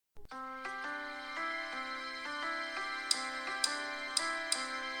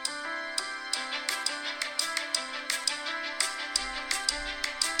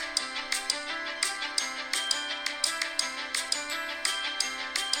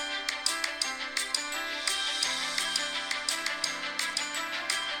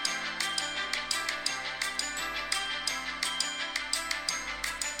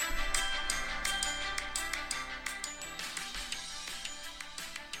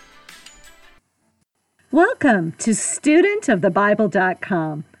Welcome to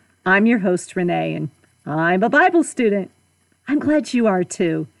studentofthebible.com. I'm your host, Renee, and I'm a Bible student. I'm glad you are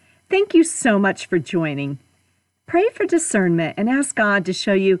too. Thank you so much for joining. Pray for discernment and ask God to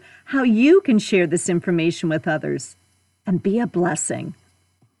show you how you can share this information with others and be a blessing.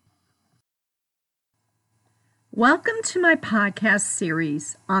 Welcome to my podcast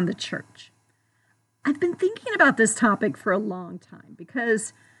series on the church. I've been thinking about this topic for a long time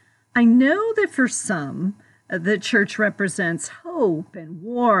because I know that for some, the church represents hope and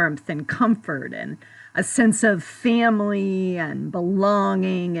warmth and comfort and a sense of family and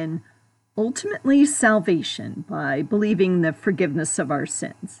belonging and ultimately salvation by believing the forgiveness of our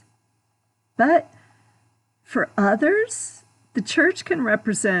sins. But for others, the church can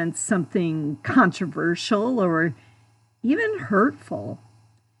represent something controversial or even hurtful.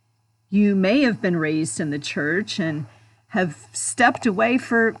 You may have been raised in the church and have stepped away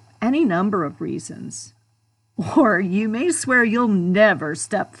for any number of reasons. Or you may swear you'll never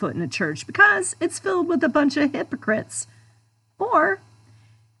step foot in a church because it's filled with a bunch of hypocrites. Or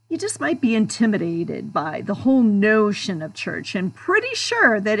you just might be intimidated by the whole notion of church and pretty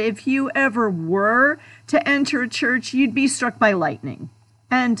sure that if you ever were to enter a church, you'd be struck by lightning.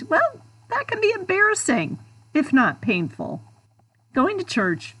 And, well, that can be embarrassing, if not painful. Going to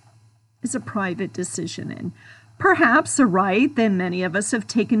church is a private decision and perhaps a right that many of us have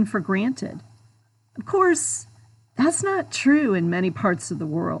taken for granted. Of course, that's not true in many parts of the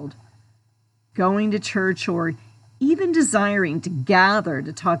world. Going to church or even desiring to gather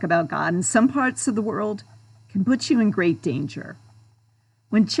to talk about God in some parts of the world can put you in great danger.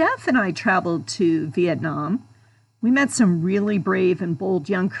 When Jeff and I traveled to Vietnam, we met some really brave and bold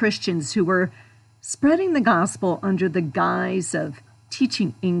young Christians who were spreading the gospel under the guise of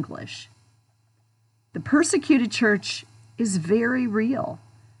teaching English. The persecuted church is very real.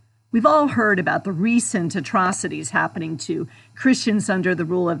 We've all heard about the recent atrocities happening to Christians under the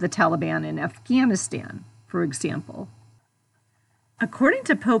rule of the Taliban in Afghanistan, for example. According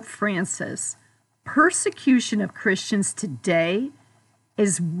to Pope Francis, persecution of Christians today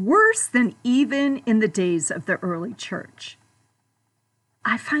is worse than even in the days of the early church.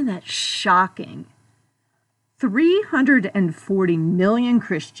 I find that shocking. 340 million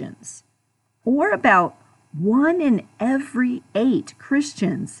Christians, or about 1 in every 8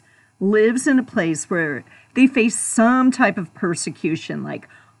 Christians, lives in a place where they face some type of persecution like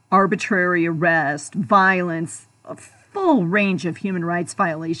arbitrary arrest, violence, a full range of human rights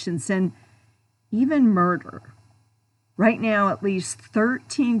violations, and even murder. Right now, at least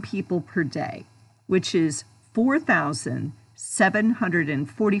 13 people per day, which is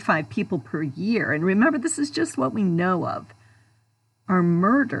 4,745 people per year, and remember, this is just what we know of, are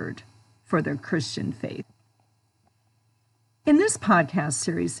murdered for their Christian faith. In this podcast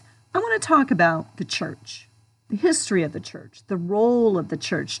series, I want to talk about the church, the history of the church, the role of the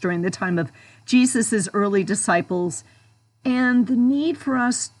church during the time of Jesus' early disciples, and the need for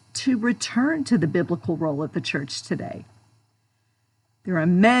us to return to the biblical role of the church today. There are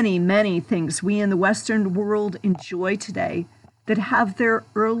many, many things we in the Western world enjoy today that have their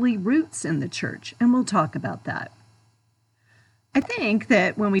early roots in the church, and we'll talk about that. I think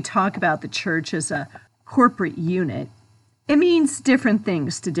that when we talk about the church as a corporate unit, it means different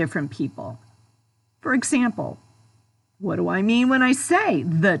things to different people. For example, what do I mean when I say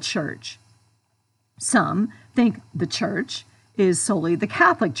the church? Some think the church is solely the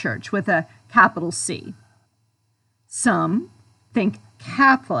Catholic Church with a capital C. Some think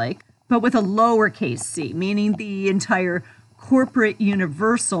Catholic, but with a lowercase c, meaning the entire corporate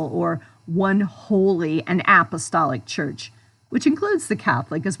universal or one holy and apostolic church, which includes the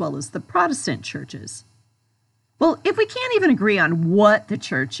Catholic as well as the Protestant churches. Well, if we can't even agree on what the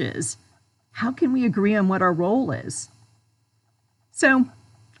church is, how can we agree on what our role is? So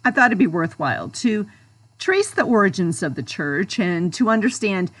I thought it'd be worthwhile to trace the origins of the church and to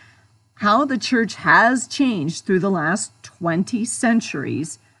understand how the church has changed through the last 20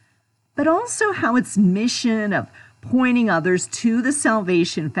 centuries, but also how its mission of pointing others to the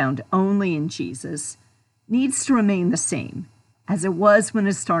salvation found only in Jesus needs to remain the same as it was when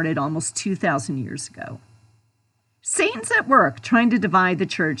it started almost 2,000 years ago. Satan's at work trying to divide the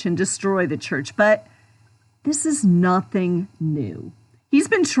church and destroy the church, but this is nothing new. He's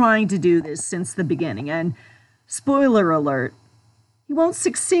been trying to do this since the beginning, and spoiler alert, he won't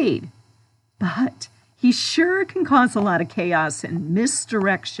succeed. But he sure can cause a lot of chaos and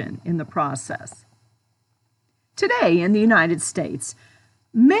misdirection in the process. Today in the United States,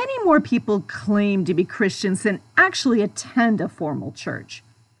 many more people claim to be Christians than actually attend a formal church.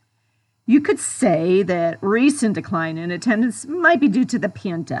 You could say that recent decline in attendance might be due to the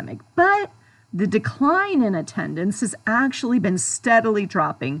pandemic, but the decline in attendance has actually been steadily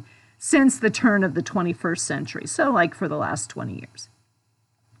dropping since the turn of the 21st century, so like for the last 20 years.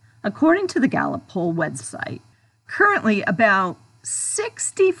 According to the Gallup poll website, currently about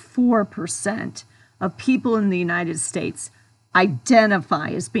 64% of people in the United States identify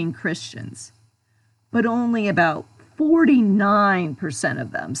as being Christians, but only about 49%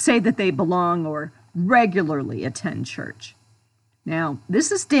 of them say that they belong or regularly attend church. Now,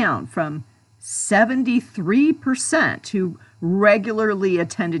 this is down from 73% who regularly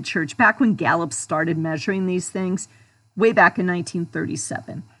attended church back when Gallup started measuring these things way back in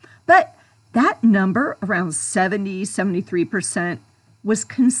 1937. But that number, around 73%, was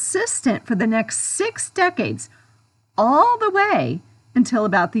consistent for the next 6 decades, all the way until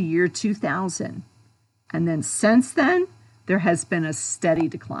about the year 2000. And then since then, there has been a steady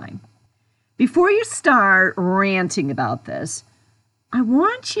decline. Before you start ranting about this, I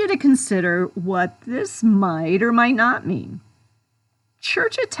want you to consider what this might or might not mean.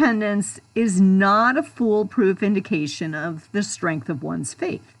 Church attendance is not a foolproof indication of the strength of one's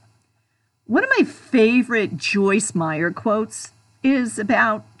faith. One of my favorite Joyce Meyer quotes is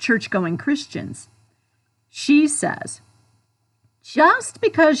about church-going Christians. She says, "Just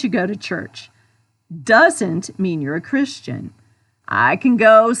because you go to church doesn't mean you're a Christian. I can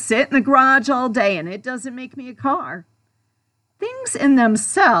go sit in the garage all day and it doesn't make me a car. Things in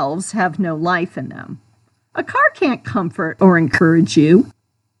themselves have no life in them. A car can't comfort or encourage you.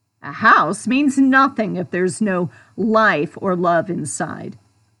 A house means nothing if there's no life or love inside."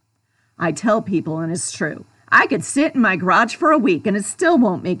 I tell people, and it's true, I could sit in my garage for a week and it still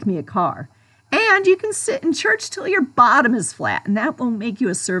won't make me a car. And you can sit in church till your bottom is flat and that won't make you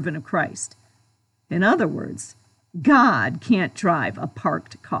a servant of Christ. In other words, God can't drive a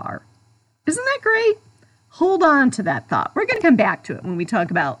parked car. Isn't that great? Hold on to that thought. We're going to come back to it when we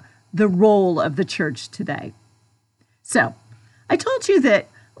talk about the role of the church today. So, I told you that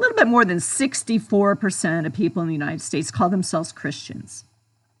a little bit more than 64% of people in the United States call themselves Christians.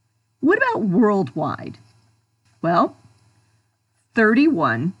 What about worldwide? Well,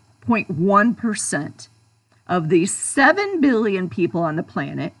 31.1% of the 7 billion people on the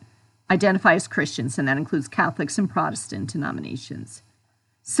planet identify as Christians, and that includes Catholics and Protestant denominations.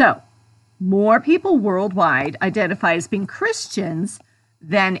 So, more people worldwide identify as being Christians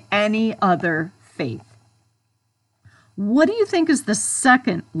than any other faith. What do you think is the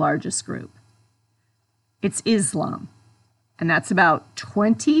second largest group? It's Islam, and that's about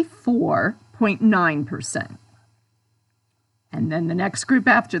 24.9%. And then the next group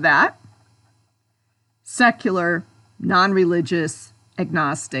after that, secular, non-religious,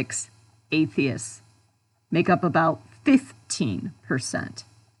 agnostics, atheists, make up about 15%.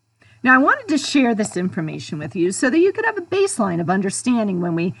 Now, I wanted to share this information with you so that you could have a baseline of understanding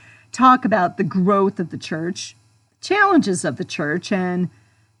when we talk about the growth of the church, challenges of the church, and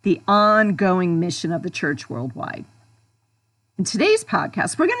the ongoing mission of the church worldwide. In today's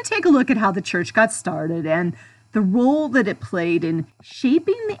podcast, we're going to take a look at how the church got started and the role that it played in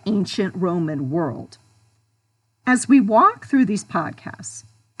shaping the ancient Roman world. As we walk through these podcasts,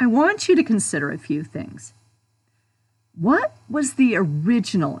 I want you to consider a few things. What was the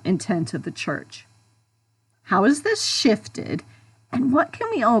original intent of the church? How has this shifted? And what can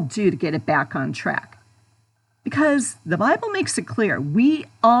we all do to get it back on track? Because the Bible makes it clear, we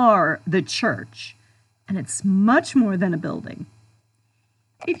are the church, and it's much more than a building.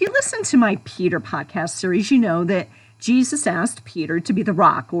 If you listen to my Peter podcast series, you know that Jesus asked Peter to be the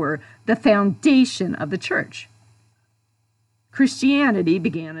rock or the foundation of the church. Christianity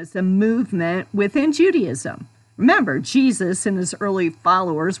began as a movement within Judaism. Remember, Jesus and his early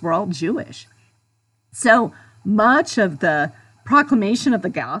followers were all Jewish. So much of the proclamation of the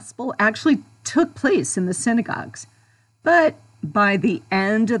gospel actually took place in the synagogues. But by the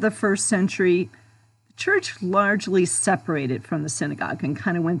end of the first century, the church largely separated from the synagogue and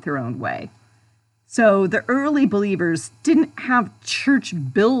kind of went their own way. So the early believers didn't have church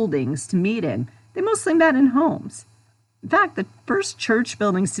buildings to meet in. They mostly met in homes. In fact, the first church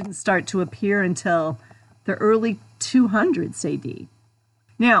buildings didn't start to appear until the early 200s AD.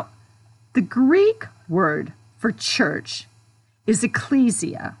 Now, the Greek word for church is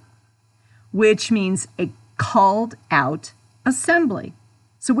ecclesia, which means a called out assembly.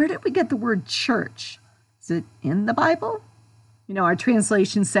 So where did we get the word church? Is it in the Bible? You know, our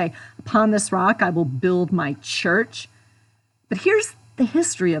translations say, "Upon this rock I will build my church." But here's the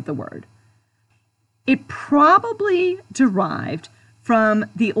history of the word. It probably derived from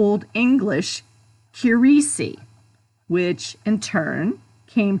the Old English "kirisi," which in turn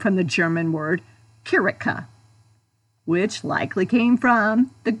came from the German word "kyriaka," which likely came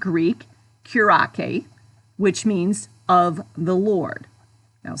from the Greek kurake, which means of the Lord.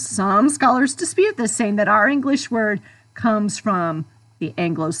 Now, some scholars dispute this, saying that our English word comes from the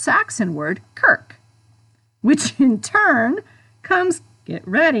Anglo-Saxon word kirk, which in turn comes, get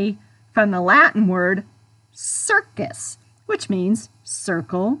ready, from the Latin word circus, which means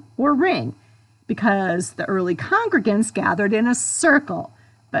circle or ring, because the early congregants gathered in a circle.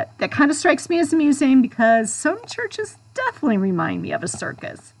 But that kind of strikes me as amusing because some churches definitely remind me of a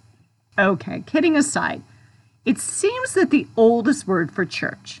circus. Okay, kidding aside, it seems that the oldest word for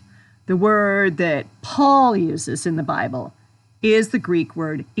church, the word that Paul uses in the Bible, is the Greek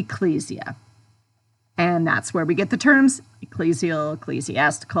word ecclesia. And that's where we get the terms ecclesial,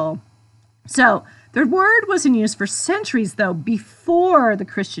 ecclesiastical. So the word was in use for centuries, though, before the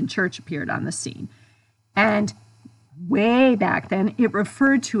Christian church appeared on the scene. And way back then, it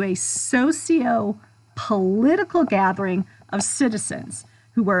referred to a socio-political gathering of citizens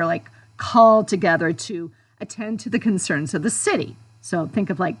who were called together to attend to the concerns of the city. So think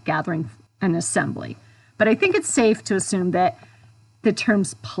of gathering an assembly. But I think it's safe to assume that the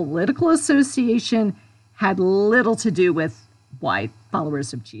terms political association had little to do with why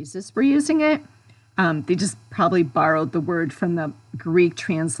followers of Jesus were using it. They just probably borrowed the word from the Greek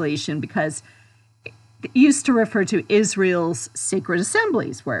translation because it used to refer to Israel's sacred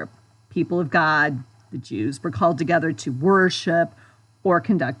assemblies where people of God, the Jews, were called together to worship or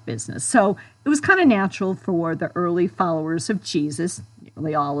conduct business. So it was kind of natural for the early followers of Jesus,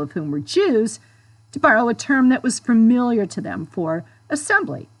 nearly all of whom were Jews, to borrow a term that was familiar to them for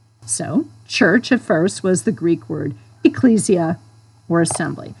assembly. So church at first was the Greek word ecclesia or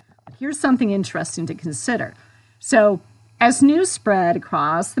assembly. But here's something interesting to consider. So as news spread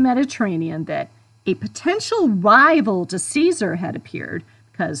across the Mediterranean that a potential rival to Caesar had appeared,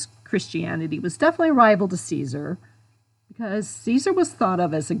 because Christianity was definitely a rival to Caesar, because Caesar was thought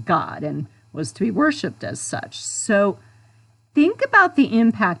of as a god and was to be worshipped as such. So think about the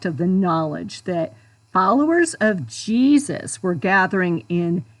impact of the knowledge that followers of Jesus were gathering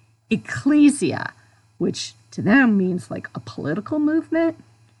in ecclesia, which to them means a political movement.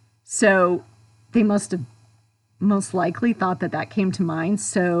 So they must have most likely thought that came to mind.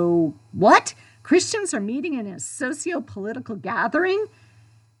 So what? Christians are meeting in a socio-political gathering?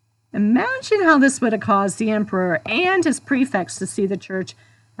 Imagine how this would have caused the emperor and his prefects to see the church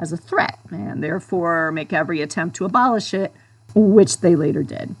as a threat and therefore make every attempt to abolish it, which they later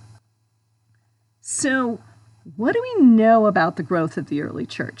did. So what do we know about the growth of the early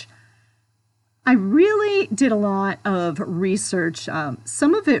church? I really did a lot of research.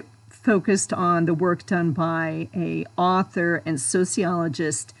 Some of it focused on the work done by an author and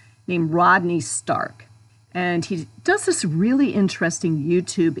sociologist named Rodney Stark. And he does this really interesting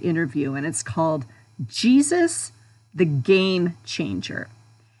YouTube interview, and it's called Jesus, the Game Changer.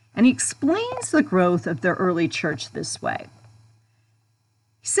 And he explains the growth of the early church this way.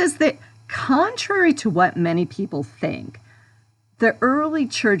 He says that contrary to what many people think, the early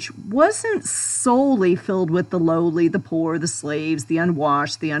church wasn't solely filled with the lowly, the poor, the slaves, the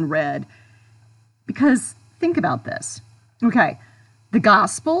unwashed, the unread. Because think about this. Okay, the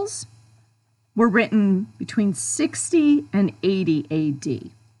Gospels were written between 60 and 80 AD.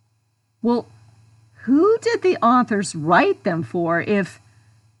 Well, who did the authors write them for if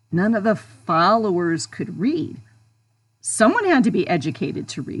none of the followers could read? Someone had to be educated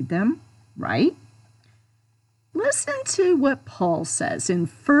to read them, right? Listen to what Paul says in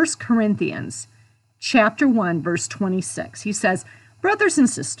 1 Corinthians chapter 1, verse 26. He says, "Brothers and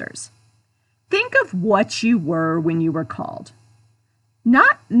sisters, think of what you were when you were called.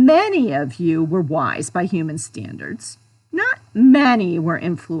 Not many of you were wise by human standards. Not many were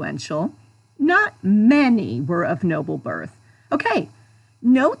influential. Not many were of noble birth." Okay,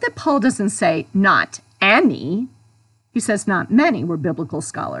 note that Paul doesn't say not any. He says not many were biblical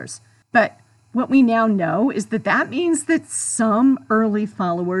scholars. But what we now know is that means that some early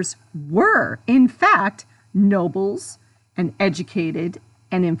followers were, in fact, nobles and educated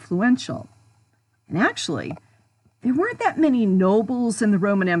and influential. And actually, there weren't that many nobles in the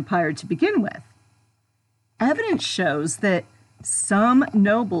Roman Empire to begin with. Evidence shows that some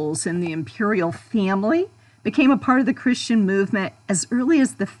nobles in the imperial family became a part of the Christian movement as early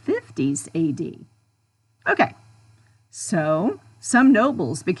as the 50s AD. Okay, so some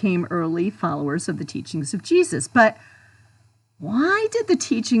nobles became early followers of the teachings of Jesus. But why did the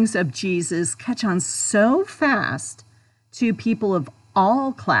teachings of Jesus catch on so fast to people of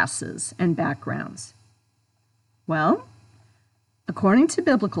all classes and backgrounds? Well, according to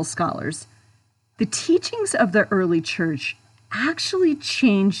biblical scholars, the teachings of the early church actually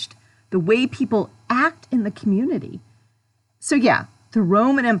changed the way people act in the community. So yeah, The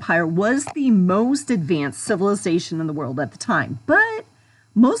Roman Empire was the most advanced civilization in the world at the time, but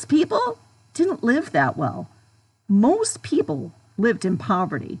most people didn't live that well. Most people lived in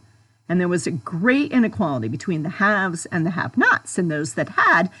poverty, and there was a great inequality between the haves and the have-nots, and those that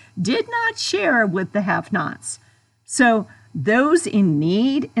had did not share with the have-nots. So those in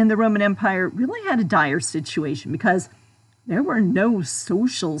need in the Roman Empire really had a dire situation because there were no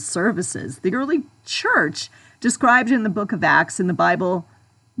social services. The early church, described in the book of Acts in the Bible,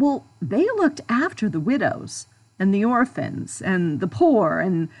 well, they looked after the widows and the orphans and the poor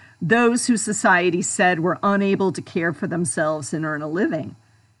and those who society said were unable to care for themselves and earn a living.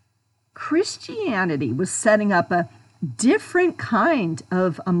 Christianity was setting up a different kind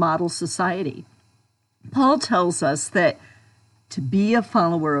of a model society. Paul tells us that to be a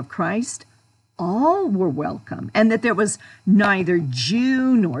follower of Christ, all were welcome, and that there was neither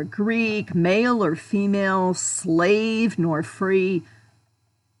Jew nor Greek, male or female, slave nor free.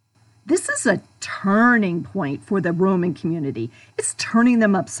 This is a turning point for the Roman community. It's turning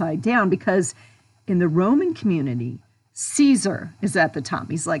them upside down because in the Roman community, Caesar is at the top.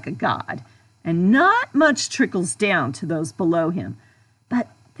 He's like a god, and not much trickles down to those below him. But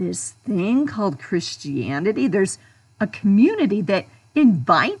this thing called Christianity, there's a community that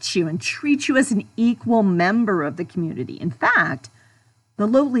invites you and treats you as an equal member of the community. In fact, the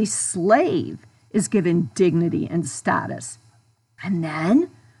lowly slave is given dignity and status. And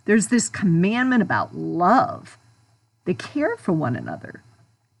then there's this commandment about love, the care for one another.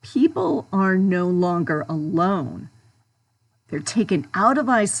 People are no longer alone. They're taken out of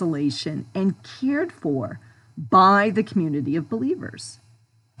isolation and cared for by the community of believers.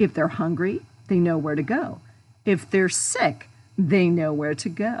 If they're hungry, they know where to go. If they're sick, they know where to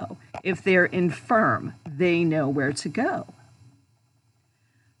go. If they're infirm, they know where to go.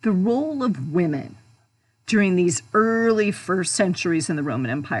 The role of women during these early first centuries in the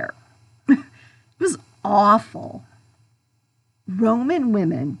Roman Empire was awful. Roman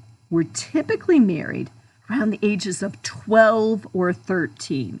women were typically married around the ages of 12 or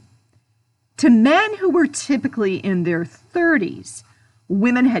 13. To men who were typically in their 30s,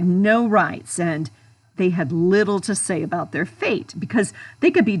 women had no rights and they had little to say about their fate because they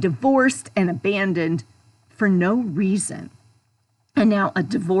could be divorced and abandoned for no reason. And now a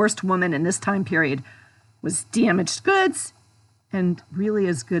divorced woman in this time period was damaged goods and really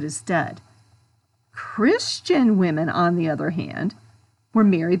as good as dead. Christian women, on the other hand, were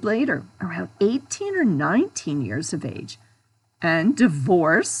married later, around 18 or 19 years of age, and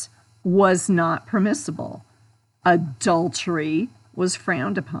divorce was not permissible. Adultery was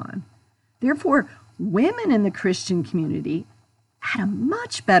frowned upon. Therefore, women in the Christian community had a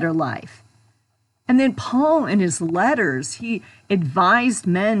much better life. And then Paul, in his letters, he advised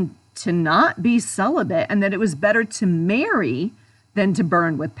men to not be celibate and that it was better to marry than to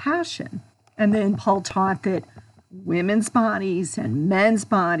burn with passion. And then Paul taught that women's bodies and men's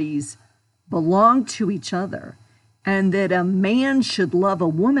bodies belong to each other and that a man should love a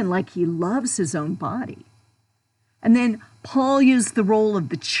woman like he loves his own body. And then Paul used the role of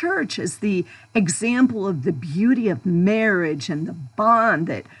the church as the example of the beauty of marriage and the bond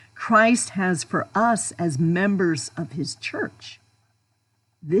that Christ has for us as members of his church.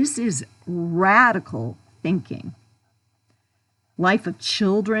 This is radical thinking. Life of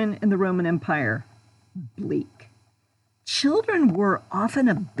children in the Roman Empire, bleak. Children were often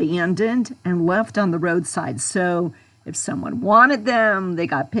abandoned and left on the roadside. So if someone wanted them, they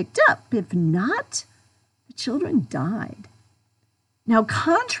got picked up. If not, the children died. Now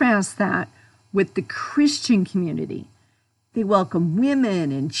contrast that with the Christian community. They welcome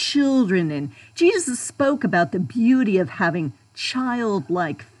women and children, and Jesus spoke about the beauty of having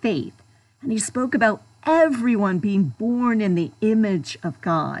childlike faith. And he spoke about everyone being born in the image of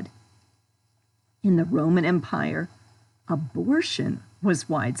God. In the Roman Empire, abortion was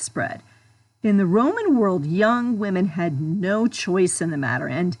widespread. In the Roman world, young women had no choice in the matter,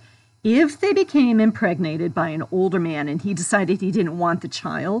 and if they became impregnated by an older man and he decided he didn't want the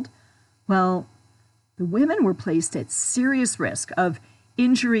child, well, the women were placed at serious risk of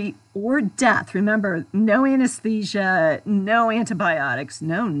injury or death. Remember, no anesthesia, no antibiotics,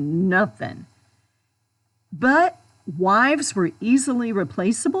 no nothing. But wives were easily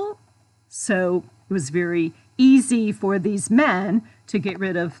replaceable, so it was very easy for these men to get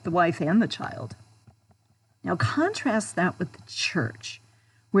rid of the wife and the child. Now contrast that with the church,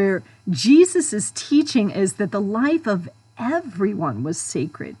 where Jesus' teaching is that the life of everyone was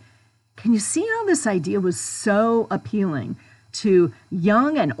sacred. Can you see how this idea was so appealing to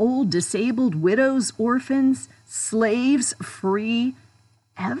young and old, disabled, widows, orphans, slaves, free,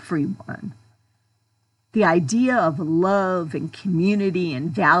 everyone? The idea of love and community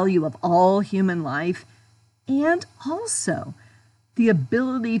and value of all human life, and also the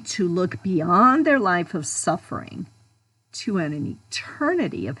ability to look beyond their life of suffering to an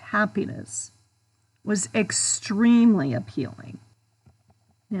eternity of happiness, was extremely appealing.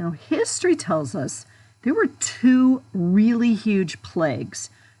 Now, history tells us there were two really huge plagues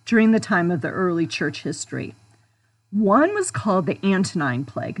during the time of the early church history. One was called the Antonine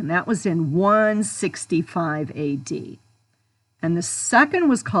Plague, and that was in 165 AD. And the second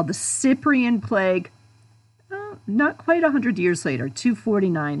was called the Cyprian Plague, not quite 100 years later,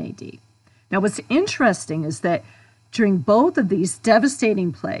 249 AD. Now, what's interesting is that during both of these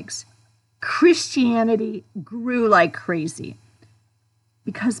devastating plagues, Christianity grew like crazy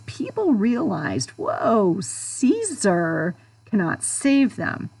because people realized, whoa, Caesar cannot save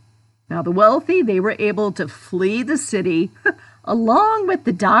them. Now, the wealthy, they were able to flee the city along with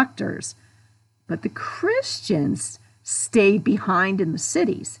the doctors, but the Christians stayed behind in the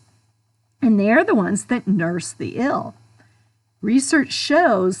cities, and they're the ones that nurse the ill. Research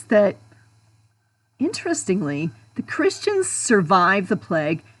shows that, interestingly, the Christians survived the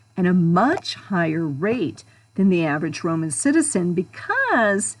plague at a much higher rate than the average Roman citizen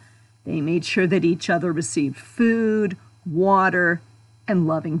because they made sure that each other received food, water, and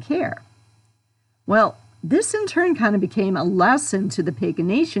loving care. Well, this in turn kind of became a lesson to the pagan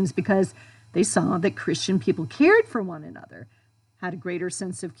nations because they saw that Christian people cared for one another, had a greater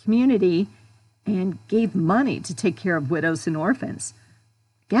sense of community, and gave money to take care of widows and orphans.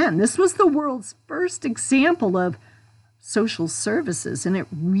 Again, this was the world's first example of social services, and it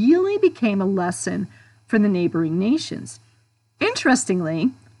really became a lesson for the neighboring nations.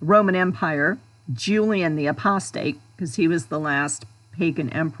 Interestingly, the Roman Empire, Julian the Apostate, because he was the last pagan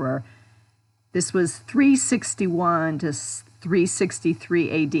emperor, this was 361 to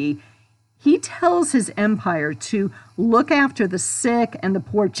 363 AD. He tells his empire to look after the sick and the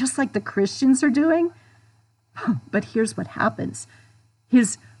poor, just like the Christians are doing. But here's what happens.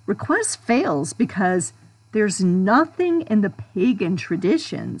 His request fails because there's nothing in the pagan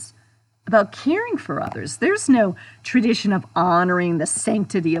traditions about caring for others. There's no tradition of honoring the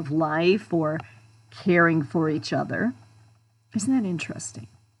sanctity of life or caring for each other. Isn't that interesting?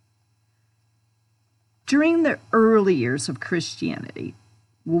 During the early years of Christianity,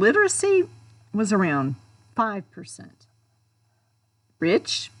 literacy was around 5%.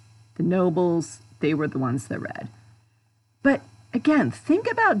 Rich, the nobles, they were the ones that read. But again,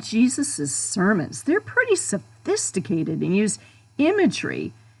 think about Jesus' sermons. They're pretty sophisticated and use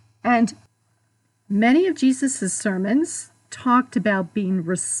imagery. And many of Jesus' sermons talked about being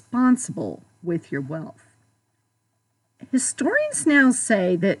responsible with your wealth. Historians now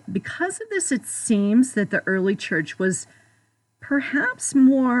say that because of this, it seems that the early church was perhaps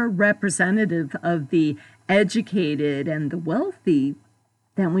more representative of the educated and the wealthy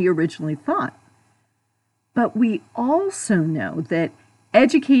than we originally thought. But we also know that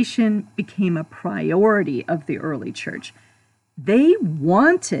education became a priority of the early church. They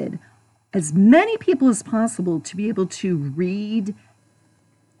wanted as many people as possible to be able to read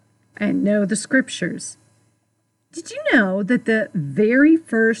and know the scriptures. Did you know that the very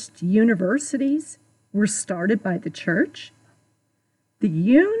first universities were started by the church? The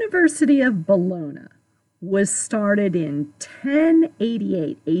University of Bologna was started in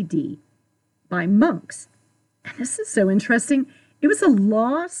 1088 AD by monks. And this is so interesting. It was a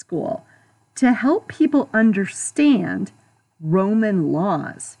law school to help people understand Roman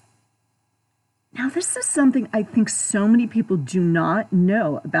laws. Now, this is something I think so many people do not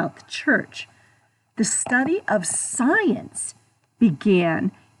know about the church. The study of science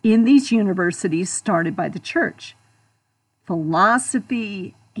began in these universities started by the church.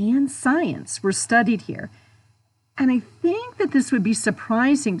 Philosophy and science were studied here. And I think that this would be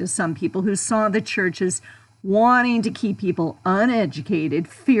surprising to some people who saw the church as wanting to keep people uneducated,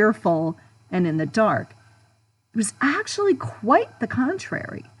 fearful, and in the dark. It was actually quite the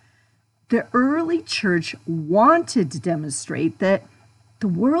contrary. The early church wanted to demonstrate that the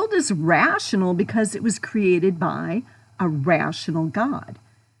world is rational because it was created by a rational God.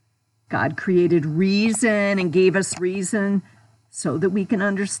 God created reason and gave us reason so that we can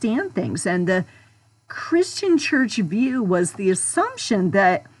understand things. And the Christian church view was the assumption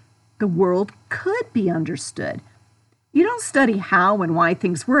that the world could be understood. You don't study how and why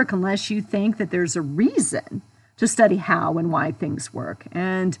things work unless you think that there's a reason to study how and why things work,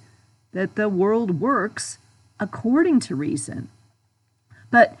 and that the world works according to reason.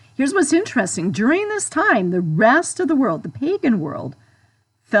 But here's what's interesting. During this time, the rest of the world, the pagan world,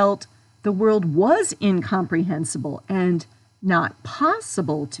 felt the world was incomprehensible and not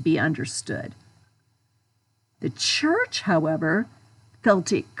possible to be understood. The church, however,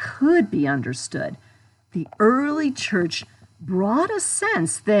 felt it could be understood. The early church brought a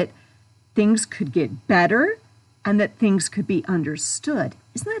sense that things could get better and that things could be understood.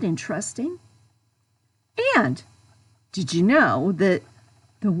 Isn't that interesting? And did you know that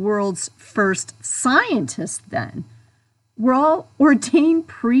the world's first scientists then were all ordained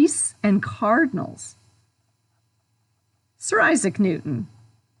priests and cardinals? Sir Isaac Newton,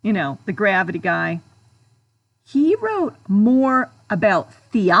 the gravity guy, he wrote more about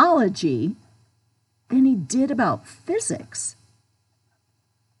theology than he did about physics.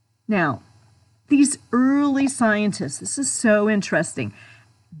 Now, these early scientists, this is so interesting,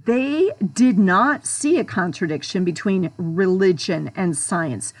 they did not see a contradiction between religion and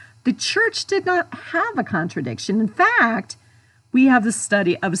science. The church did not have a contradiction. In fact, we have the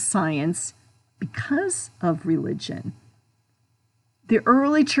study of science because of religion. The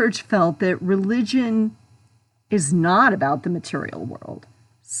early church felt that religion is not about the material world.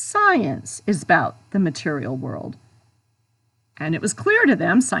 Science is about the material world. And it was clear to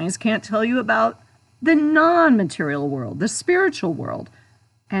them, science can't tell you about the non-material world, the spiritual world.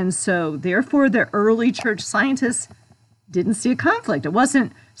 And so, therefore, the early church scientists didn't see a conflict. It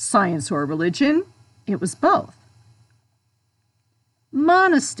wasn't science or religion, it was both.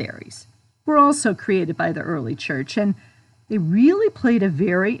 Monasteries were also created by the early church, and they really played a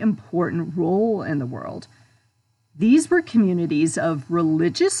very important role in the world. These were communities of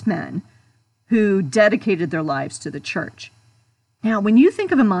religious men who dedicated their lives to the church. Now, when you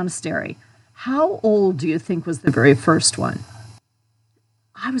think of a monastery, how old do you think was the very first one?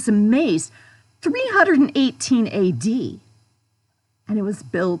 I was amazed. 318 AD. And it was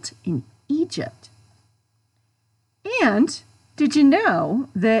built in Egypt. And did you know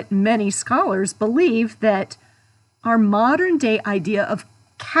that many scholars believe that our modern day idea of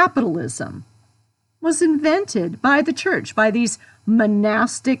capitalism was invented by the church, by these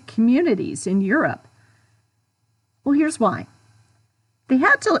monastic communities in Europe? Well, here's why. They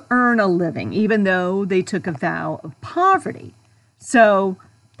had to earn a living, even though they took a vow of poverty. So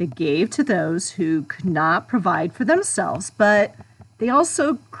they gave to those who could not provide for themselves, but they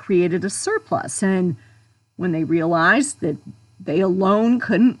also created a surplus. And when they realized that they alone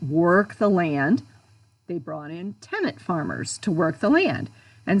couldn't work the land, they brought in tenant farmers to work the land.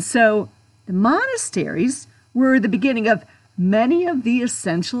 And so the monasteries were the beginning of many of the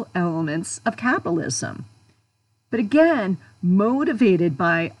essential elements of capitalism. But again, motivated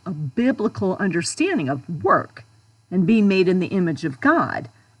by a biblical understanding of work and being made in the image of God,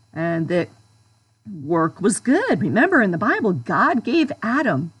 and that work was good. Remember, in the Bible, God gave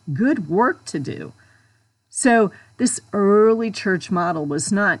Adam good work to do. So this early church model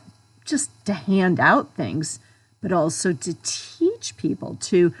was not just to hand out things, but also to teach people,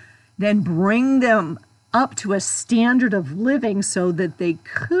 to then bring them up to a standard of living so that they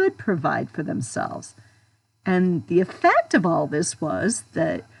could provide for themselves. And the effect of all this was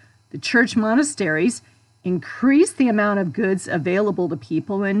that the church monasteries increased the amount of goods available to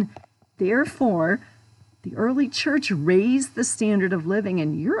people, and therefore the early church raised the standard of living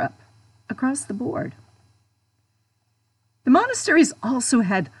in Europe across the board. The monasteries also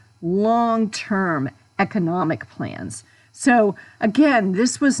had long-term economic plans. So again,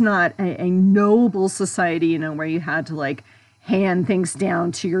 this was not a noble society, where you had to hand things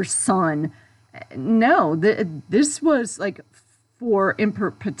down to your son. No, this was for in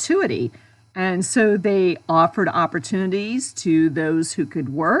perpetuity. And so they offered opportunities to those who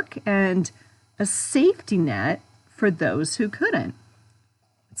could work and a safety net for those who couldn't.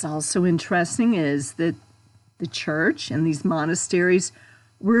 What's also interesting is that the church and these monasteries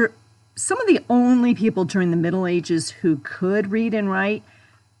were some of the only people during the Middle Ages who could read and write,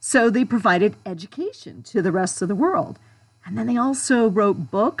 so they provided education to the rest of the world. And then they also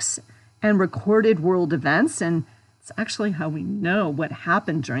wrote books and recorded world events, and it's actually how we know what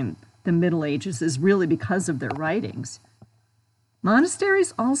happened during the Middle Ages is really because of their writings.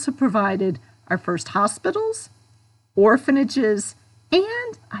 Monasteries also provided our first hospitals, orphanages,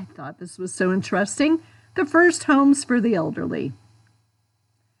 and, I thought this was so interesting, the first homes for the elderly.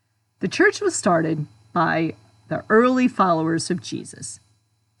 The church was started by the early followers of Jesus,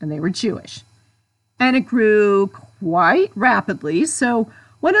 and they were Jewish. And it grew quite rapidly, so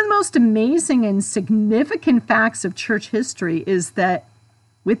one of the most amazing and significant facts of church history is that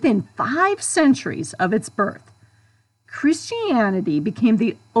within 5 centuries of its birth, Christianity became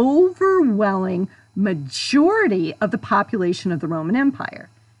the overwhelming majority of the population of the Roman Empire.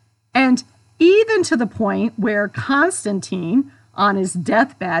 And even to the point where Constantine, on his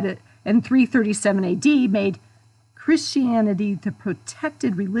deathbed in 337 AD, made Christianity the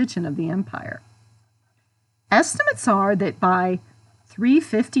protected religion of the empire. Estimates are that by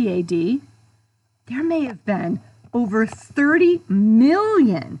 350 AD, there may have been over 30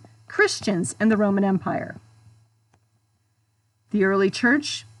 million Christians in the Roman Empire. The early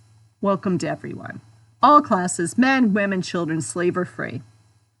church welcomed everyone, all classes, men, women, children, slave or free.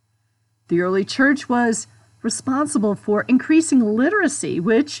 The early church was responsible for increasing literacy,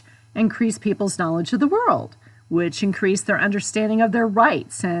 which increased people's knowledge of the world, which increased their understanding of their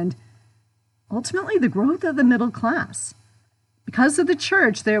rights, and ultimately the growth of the middle class. Because of the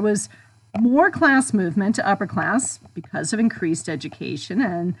church, there was more class movement to upper class because of increased education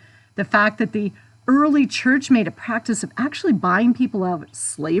and the fact that the early church made a practice of actually buying people out of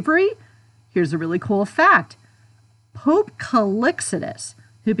slavery. Here's a really cool fact. Pope Calixtus,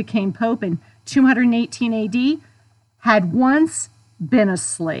 who became pope in 218 AD, had once been a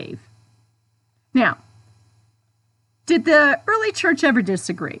slave. Now, did the early church ever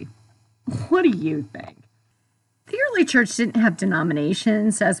disagree? What do you think? The early church didn't have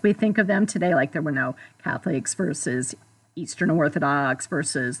denominations as we think of them today, like there were no Catholics versus Eastern Orthodox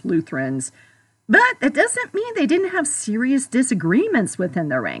versus Lutherans. But that doesn't mean they didn't have serious disagreements within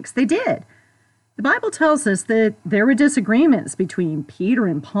their ranks. They did. The Bible tells us that there were disagreements between Peter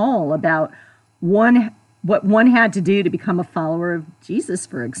and Paul about what one had to do to become a follower of Jesus,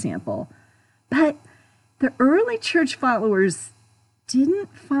 for example. But the early church followers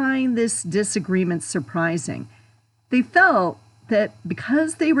didn't find this disagreement surprising. They felt that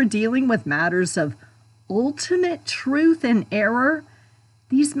because they were dealing with matters of ultimate truth and error,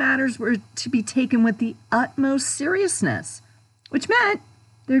 these matters were to be taken with the utmost seriousness, which meant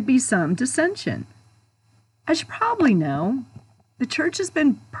there'd be some dissension. As you probably know, the church has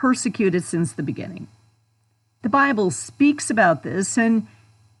been persecuted since the beginning. The Bible speaks about this, and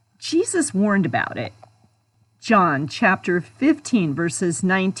Jesus warned about it. John chapter 15, verses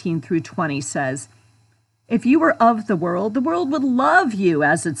 19 through 20 says, "If you were of the world would love you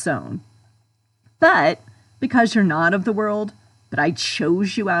as its own. But because you're not of the world, but I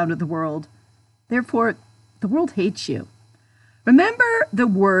chose you out of the world, therefore the world hates you. Remember the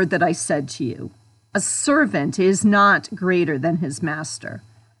word that I said to you, a servant is not greater than his master.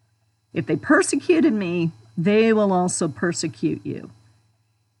 If they persecuted me, they will also persecute you.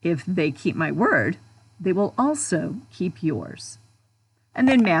 If they keep my word, they will also keep yours." And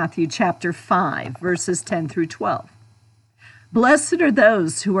then Matthew chapter 5, verses 10 through 12. "Blessed are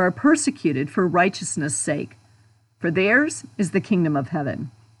those who are persecuted for righteousness' sake, for theirs is the kingdom of heaven.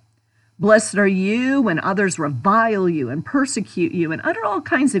 Blessed are you when others revile you and persecute you and utter all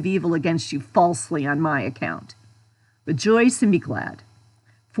kinds of evil against you falsely on my account. Rejoice and be glad,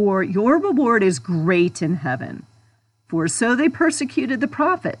 for your reward is great in heaven. For so they persecuted the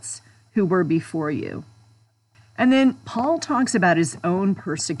prophets who were before you." And then Paul talks about his own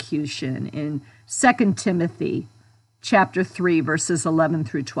persecution in 2 Timothy chapter 3, verses 11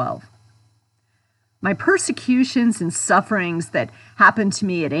 through 12. "My persecutions and sufferings that happened to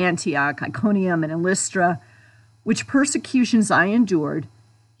me at Antioch, Iconium, and in Lystra, which persecutions I endured,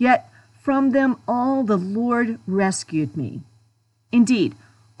 yet from them all the Lord rescued me. Indeed,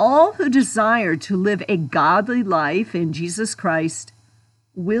 all who desire to live a godly life in Jesus Christ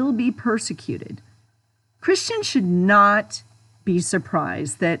will be persecuted." Christians should not be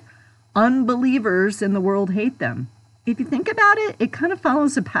surprised that unbelievers in the world hate them. If you think about it, it kind of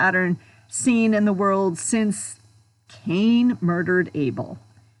follows a pattern seen in the world since Cain murdered Abel.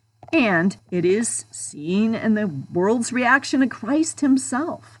 And it is seen in the world's reaction to Christ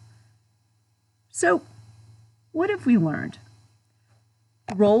himself. So, what have we learned?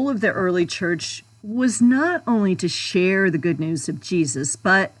 The role of the early church was not only to share the good news of Jesus,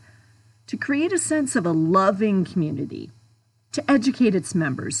 but to create a sense of a loving community, to educate its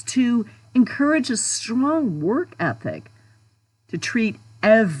members, to encourage a strong work ethic, to treat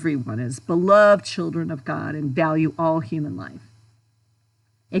everyone as beloved children of God and value all human life.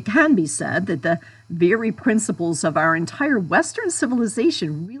 It can be said that the very principles of our entire Western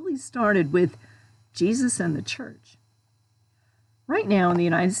civilization really started with Jesus and the church. Right now in the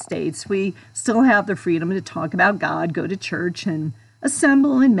United States, we still have the freedom to talk about God, go to church, and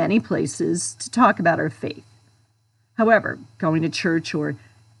assemble in many places to talk about our faith. However, going to church or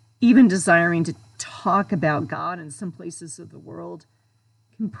even desiring to talk about God in some places of the world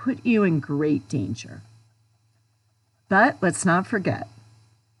can put you in great danger. But let's not forget,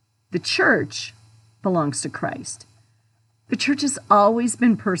 the church belongs to Christ. The church has always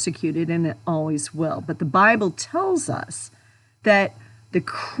been persecuted and it always will. But the Bible tells us that the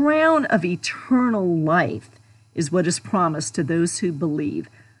crown of eternal life is what is promised to those who believe,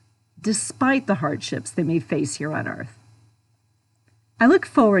 despite the hardships they may face here on earth. I look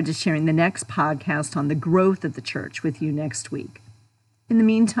forward to sharing the next podcast on the growth of the church with you next week. In the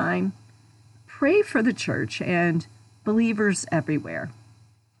meantime, pray for the church and believers everywhere,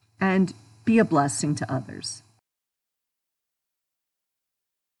 and be a blessing to others.